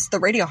 he goes, the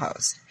radio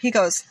host, he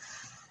goes,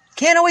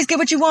 "Can't always get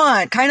what you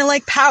want. Kind of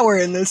like power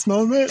in this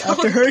moment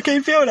after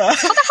Hurricane Fiona." How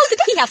the hell did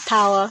he have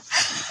power?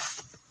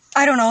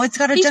 I don't know. It's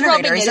got a He's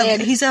generator. rubbing it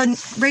in. He's a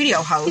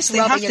radio host. He's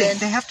rubbing it in.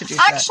 They have to do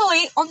that.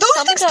 Actually, on Those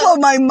some of things the... blow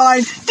my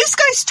mind. This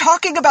guy's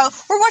talking about,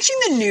 we're watching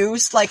the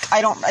news, like,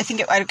 I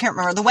can't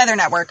remember, the Weather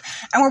Network,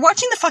 and we're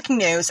watching the fucking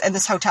news in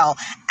this hotel,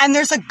 and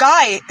there's a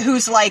guy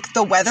who's, like,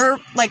 the weather,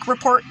 like,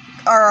 report,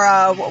 or,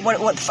 what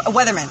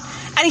weatherman,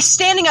 and he's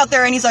standing out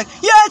there, and he's like,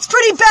 yeah, it's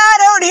pretty bad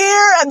out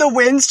here, and the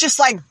wind's just,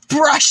 like,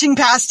 brushing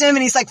past him,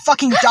 and he's, like,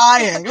 fucking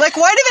dying. Like,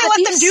 why do they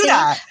let them do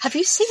that? Have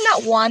you seen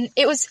that one?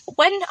 It was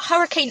when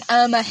Hurricane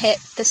Irma hit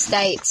the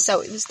States, so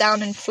it was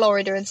down in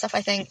Florida and stuff,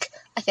 I think.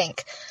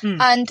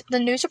 And the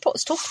news report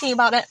was talking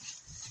about it,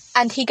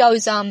 and he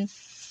goes,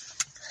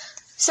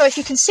 so if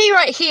you can see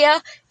right here,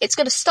 it's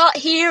going to start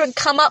here and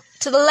come up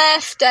to the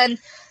left, and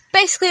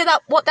basically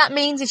what that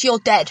means is you're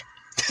dead.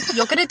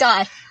 You're going to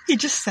die. He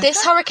just said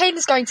This that? hurricane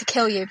is going to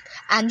kill you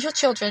and your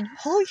children.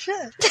 Holy shit.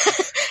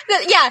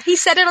 Yeah, he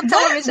said it on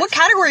television. What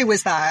category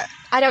was that?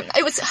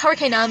 It was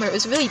Hurricane Irma. It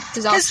was a really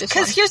disastrous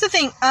Because one. here's the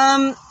thing.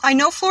 I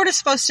know Florida's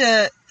supposed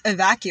to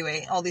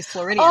evacuate all these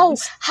Floridians. Oh,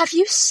 have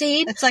you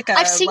seen? It's like a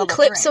I've seen level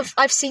clips 3.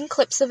 I've seen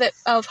clips of it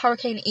of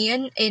Hurricane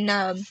Ian in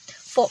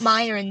Fort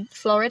Myer in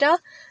Florida.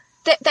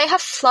 They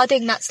have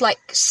flooding that's like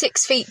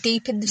 6 feet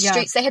deep in the Yeah.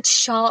 streets. They had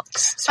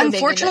sharks swimming.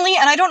 Unfortunately,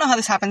 and I don't know how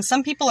this happens,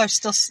 some people are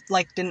still,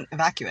 like, didn't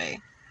evacuate.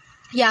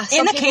 Yeah. In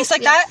some a people- case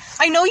like yeah. that,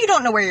 I know you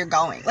don't know where you're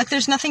going. Like,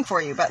 there's nothing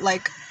for you, but,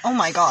 like, oh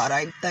my god,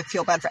 I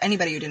feel bad for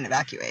anybody who didn't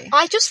evacuate.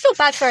 I just feel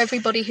bad for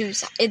everybody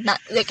who's in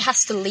that, like,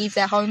 has to leave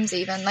their homes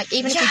even. Like,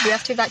 even if you Yeah. do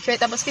have to evacuate,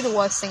 that must be the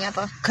worst thing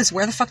ever. Because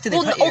where the fuck did they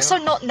Well, put you? also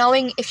not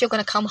knowing if you're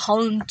going to come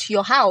home to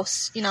your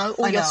house, you know,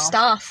 or I your know.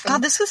 stuff.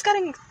 God, this is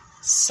getting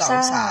so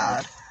Sad.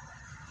 sad.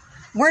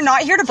 We're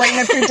not here to brighten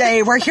up your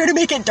day. We're here to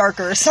make it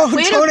darker, so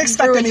We're don't to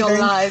expect ruin anything. your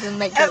lives and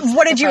make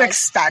What did you depressed.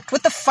 expect?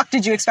 What the fuck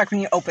did you expect when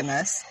you opened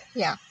this?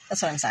 Yeah.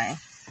 That's what I'm saying.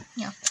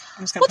 Yeah.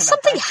 I'm just gonna What's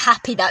put that something there.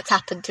 happy that's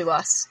happened to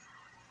us?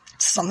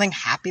 Something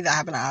happy that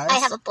happened to us? I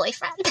have a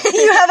boyfriend.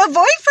 You have a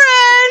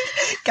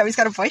boyfriend! Gabby's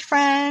got a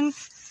boyfriend.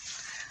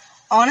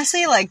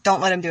 Honestly, like,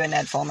 don't let him do a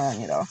Ned Fulmer on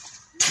you, though.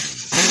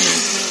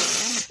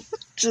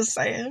 Just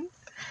saying.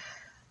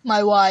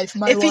 My wife.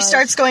 If he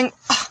starts going,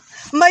 oh,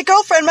 my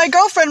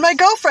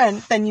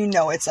girlfriend, then you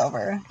know it's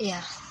over.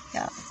 Yeah.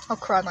 Yeah. I'll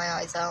cry my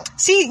eyes out.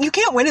 See, you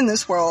can't win in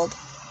this world.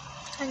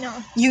 I know.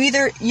 You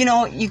either,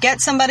 you get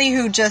somebody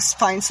who just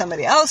finds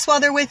somebody else while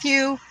they're with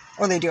you,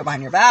 or they do it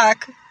behind your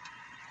back.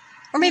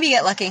 Or maybe you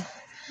get lucky.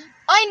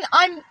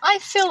 I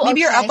feel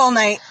Maybe you're okay. up all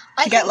night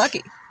to get think-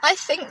 lucky. I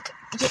think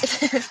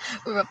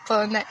we're up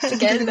all night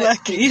together.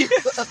 Lucky.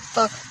 We're up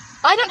all-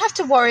 I don't have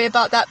to worry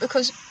about that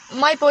because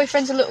my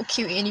boyfriend's a little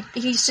cutie and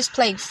he's just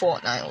playing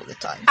Fortnite all the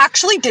time.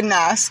 Actually didn't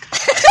ask.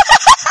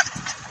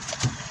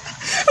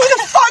 Who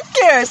the fuck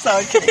cares? No,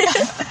 I'm kidding.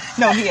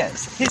 No, he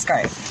is. He's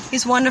great.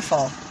 He's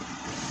wonderful.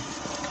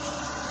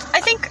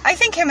 I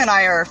think him and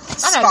I are I know, you two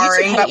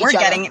sparring, hate but we're each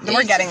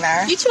other. getting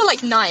there. You two are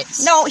like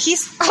knights. No,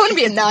 he's I want to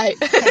be a knight.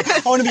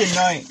 I want to be a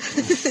knight.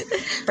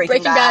 Breaking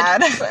Breaking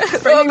Bad.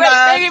 Bad. Breaking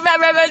Bad. Breaking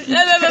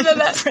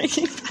Bad.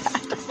 Breaking Bad.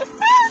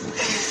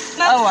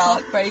 Oh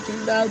well.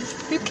 Breaking Bad.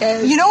 Who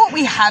cares? You know what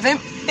we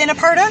haven't been a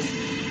part of?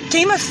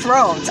 Game of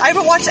Thrones. I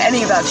haven't watched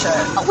any of that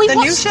shit. We the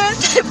new watched-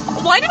 shit?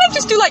 Why did I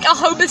just do like a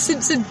Homer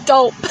Simpson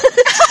dope?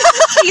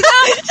 See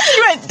that?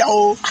 You went,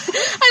 no.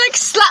 I like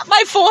slapped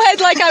my forehead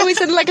like I was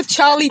in like a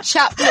Charlie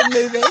Chaplin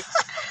movie.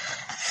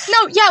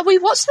 No, yeah, we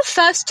watched the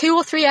first 2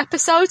 or 3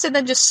 episodes and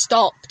then just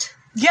stopped.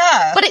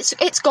 Yeah. But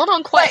it's gone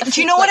on quite.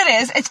 Do you know what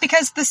it is? It's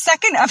because the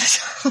second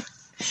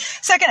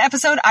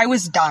episode, I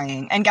was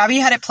dying, and Gabby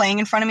had it playing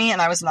in front of me,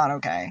 and I was not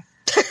okay.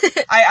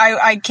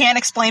 I can't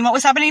explain what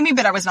was happening to me,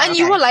 but I was not And okay.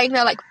 you were laying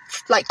there like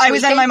I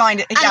was in tweaking. my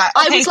mind. And Yeah.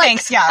 I Okay. was like,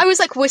 Thanks. Yeah. I was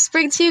like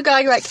whispering to you,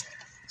 going like,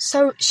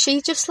 so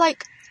she just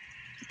like.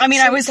 I mean,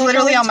 so I was they're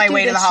literally going on my to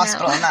way do to the this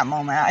hospital now. in that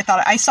moment. I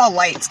thought I saw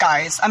lights,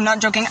 guys. I'm not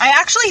joking. I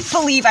actually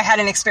believe I had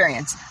an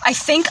experience. I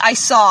think I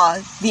saw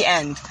the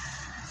end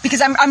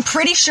because I'm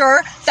pretty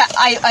sure that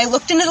I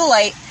looked into the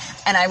light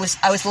and I was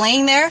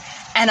laying there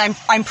and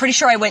I'm pretty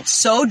sure I went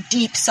so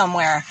deep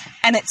somewhere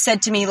and it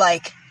said to me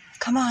like,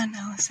 "Come on,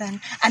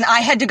 Allison," and I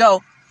had to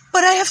go.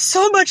 But I have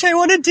so much I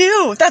want to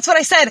do. That's what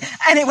I said,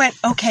 and it went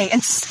okay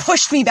and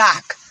pushed me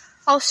back.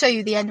 I'll show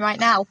you the end right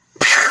now.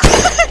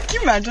 Can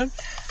you imagine?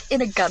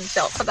 In a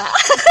gunshot for that.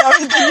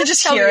 You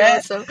just That would hear be it.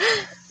 awesome.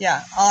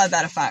 Yeah, I'll add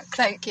that effect.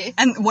 Thank you.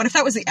 And what if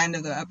that was the end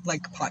of the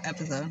pot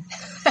episode?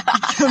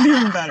 That would be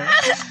even better.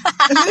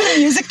 And then the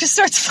music just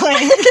starts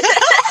playing. No,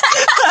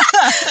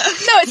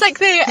 it's like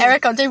the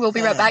Eric Andre, we'll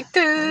be right back.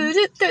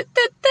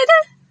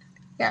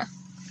 Yeah.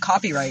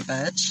 Copyright,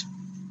 bitch.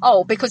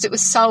 Oh, because it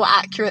was so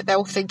accurate,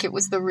 they'll think it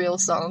was the real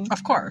song.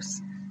 Of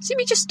course. See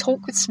me just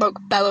talk with smoke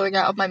bellowing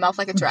out of my mouth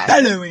like a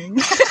dragon. Bellowing.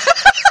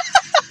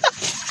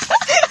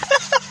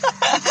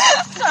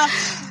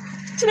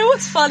 Do you know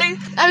what's funny?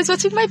 I was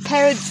watching my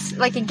parents'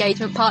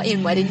 engagement party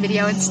and wedding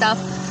video and stuff,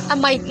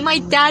 and my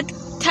dad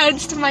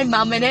turns to my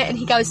mum in it and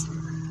he goes,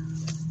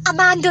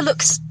 "Amanda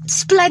looks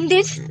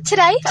splendid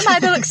today.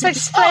 Amanda looks so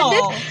splendid."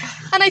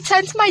 Oh. And I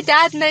turned to my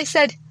dad and I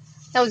said,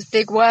 "That was a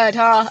big word,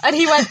 huh?" And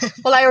he went,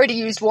 "Well, I already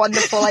used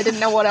wonderful. I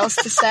didn't know what else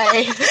to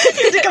say." You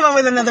had to come up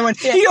with another one.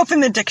 Yeah. He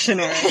opened the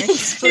dictionary.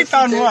 He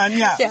found one,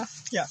 yeah. Yeah.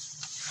 Yeah.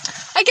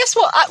 I guess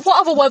what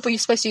other word were you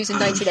supposed to use in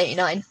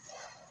 1989?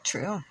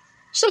 True.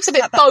 She looks a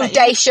bit Not that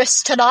bad,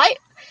 bodacious tonight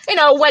in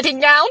her wedding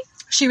gown.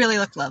 She really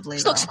looked lovely,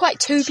 She though. looks quite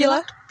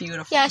tubular.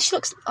 Beautiful. Yeah, she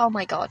looks... Oh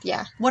my god,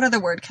 yeah. What other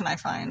word can I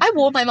find? I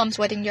wore my mum's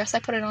wedding dress. I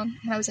put it on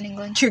when I was in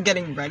England. You're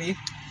getting ready.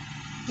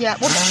 Yeah,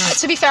 well,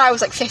 to be fair, I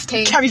was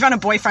 15. Have you found a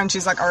boyfriend?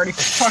 She's already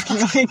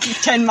fucking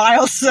 10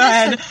 miles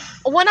ahead.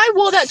 When I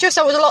wore that dress,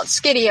 I was a lot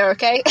skinnier,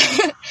 okay?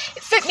 It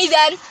fit me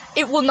then.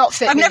 It will not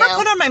fit I've me never now.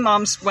 put on my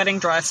mom's wedding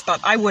dress, but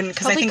I wouldn't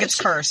because I Probably think it's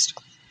cursed.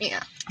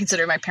 Yeah.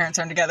 Considering my parents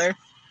aren't together.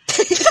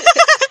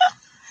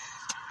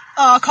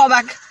 Oh, call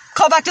back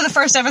to the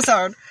first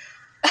episode.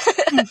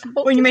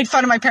 When you made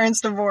fun of my parents'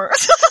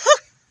 divorce.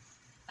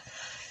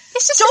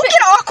 It's just Don't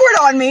get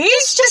awkward on me.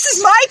 This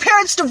is my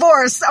parents'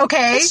 divorce,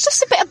 okay? It's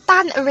just a bit of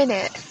banter in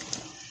it.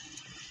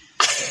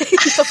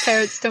 Your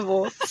parents'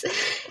 divorce.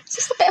 It's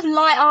just a bit of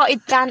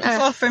light-hearted banter.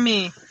 Well, for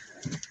me.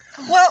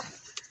 Well,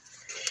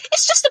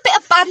 It's just a bit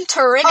of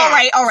banter in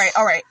it. all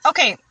right.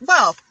 Okay,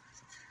 well,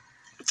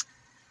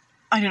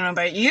 I don't know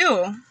about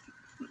you,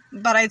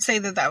 but I'd say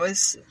that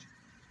was...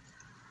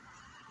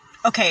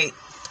 Okay,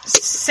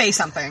 say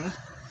something.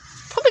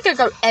 Probably gonna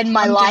go end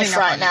my I'm life giving up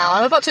right on now. you.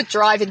 I'm about to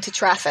drive into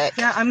traffic.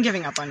 Yeah, I'm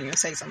giving up on you.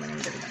 Say something,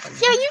 I'm giving up on you.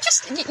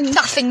 Yeah,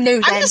 nothing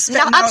new then. just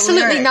spitting out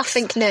Absolutely lyrics.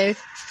 nothing new.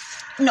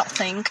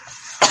 Nothing.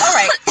 All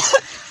right.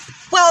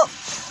 Well,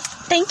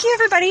 thank you,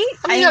 everybody.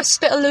 I'm gonna go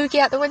spit a loogie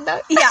out the window.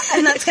 Yeah,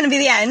 and that's going to be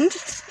the end.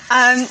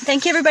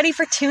 Thank you, everybody,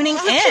 for tuning I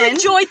hope you in.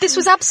 enjoyed. This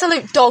was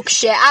absolute dog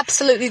shit.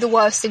 Absolutely the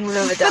worst thing we've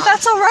ever done. But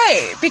that's all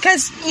right,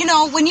 because,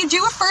 when you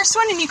do a first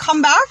one and you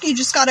come back, you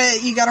just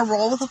gotta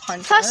roll with the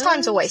punches. First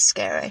time's always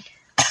scary.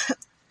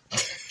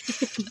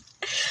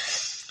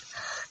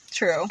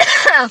 True.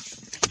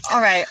 All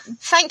right.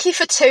 Thank you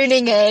for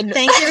tuning in.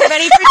 Thank you,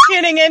 everybody, for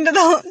tuning in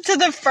to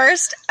the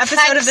first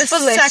episode of the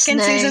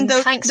second season,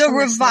 the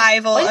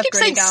revival Why do you of keep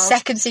saying Gritty Gals.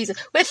 second season?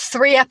 We had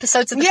 3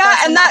 episodes of the Yeah,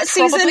 first and one that are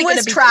probably season gonna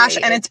was be trash,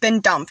 deleted. and it's been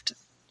dumped.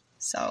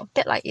 So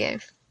bit like you.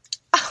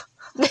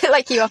 Bit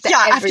like you after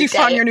after every you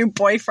found date. your new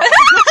boyfriend.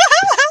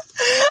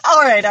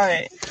 All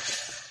right.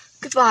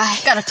 Goodbye.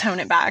 Gotta tone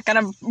it back.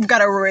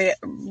 Gotta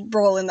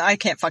roll in. I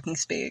can't fucking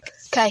speak.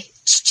 Okay.